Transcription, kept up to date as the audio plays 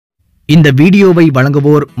இந்த வீடியோவை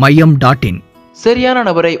வழங்குவோர் மையம்.in. சரியான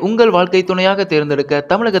நபரை உங்கள் வாழ்க்கை துணையாக தேர்ந்தெடுக்க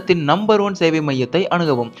தமிழகத்தின் நம்பர் 1 சேவை மையத்தை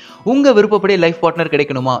அணுகவும். உங்க விருப்பப்படி லைஃப் பார்ட்னர்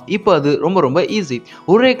கிடைக்கணுமா? இப்போ அது ரொம்ப ஈஸி.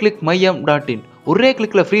 ஒரே கிளிக் மையம்.in. ஒரே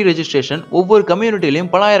கிளிக்ல ஃப்ரீ ரெஜிஸ்ட்ரேஷன். ஒவ்வொரு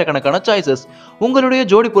கம்யூனிட்டிலையும் பலாயிரக்கணக்கான சாய்ஸஸ். உங்களுடைய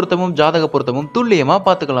ஜோடி பொருத்தமும் ஜாதக பொருத்தமும் துல்லியமா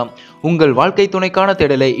பார்த்துக்கலாம். உங்கள் வாழ்க்கை துணைக்கான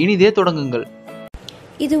தேடலை இனிதே தொடங்குங்கள்.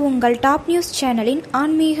 இது உங்கள் டாப் நியூஸ் சேனலின்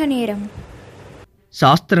ஆன்மீக நேரம்.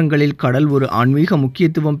 சாஸ்திரங்களில் கடல் ஒரு ஆன்மீக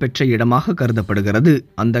முக்கியத்துவம் பெற்ற இடமாக கருதப்படுகிறது.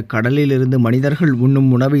 அந்த கடலிலிருந்து மனிதர்கள் உண்ணும்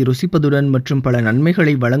உணவை ருசிப்பதுடன் மற்றும் பல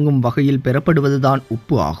நன்மைகளை வழங்கும் வகையில் பெறப்படுவதுதான்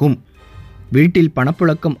உப்பு ஆகும். வீட்டில்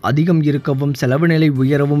பணப்புழக்கம் அதிகம் இருக்கவும் செலவு நிலை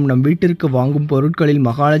உயரவும் நம் வீட்டிற்கு வாங்கும் பொருட்களில்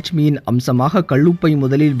மகாலட்சுமியின் அம்சமாக கல்லுப்பை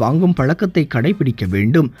முதலில் வாங்கும் பழக்கத்தை கடைபிடிக்க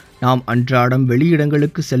வேண்டும். நாம் அன்றாடம்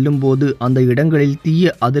வெளியிடங்களுக்கு செல்லும் போது அந்த இடங்களில்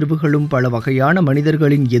தீய அதிர்வுகளும் பல வகையான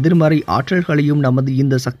மனிதர்களின் எதிர்மறை ஆற்றல்களையும் நமது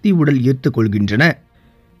இந்த சக்தி உடல் ஈர்த்து கொள்கின்றன.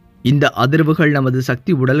 இந்த அதிர்வுகள் நமது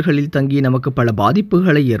சக்தி உடல்களில் தங்கி நமக்கு பல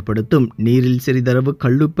பாதிப்புகளை ஏற்படுத்தும். நீரில் சிறிதளவு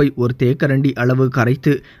கல்லுப்பை ஒரு தேக்கரண்டி அளவு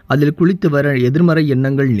கரைத்து அதில் குளித்து வர எதிர்மறை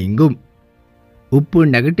எண்ணங்கள் நீங்கும். உப்பு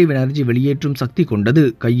நெகட்டிவ் எனர்ஜி வெளியேற்றும் சக்தி கொண்டது.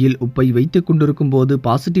 கையில் உப்பை வைத்துக் கொண்டிருக்கும் போது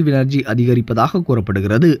பாசிட்டிவ் எனர்ஜி அதிகரிப்பதாக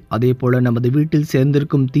கூறப்படுகிறது. அதேபோல நமது வீட்டில்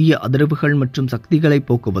சேர்ந்திருக்கும் தீய அதிர்வுகள் மற்றும் சக்திகளை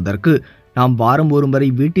போக்குவதற்கு நாம் வாரம் ஒரு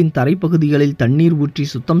முறை வீட்டின் தரைப்பகுதிகளில் தண்ணீர் ஊற்றி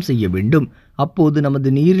சுத்தம் செய்ய வேண்டும். அப்போது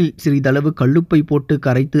நமது நீரில் சிறிதளவு கல்லுப்பை போட்டு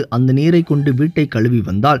கரைத்து அந்த நீரை கொண்டு வீட்டை கழுவி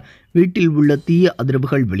வந்தால் வீட்டில் உள்ள தீய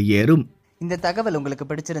அதிர்வுகள் வெளியேறும். இந்த தகவல் உங்களுக்கு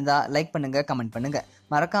பிடிச்சிருந்தா லைக் பண்ணுங்க, கமெண்ட் பண்ணுங்க.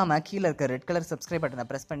 மறக்காம கீழே இருக்க ரெட் கலர் சப்ஸ்கிரைப் பட்டனை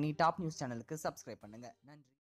பிரஸ் பண்ணி டாப் நியூஸ் சேனலுக்கு சப்ஸ்கிரைப் பண்ணுங்க. நன்றி.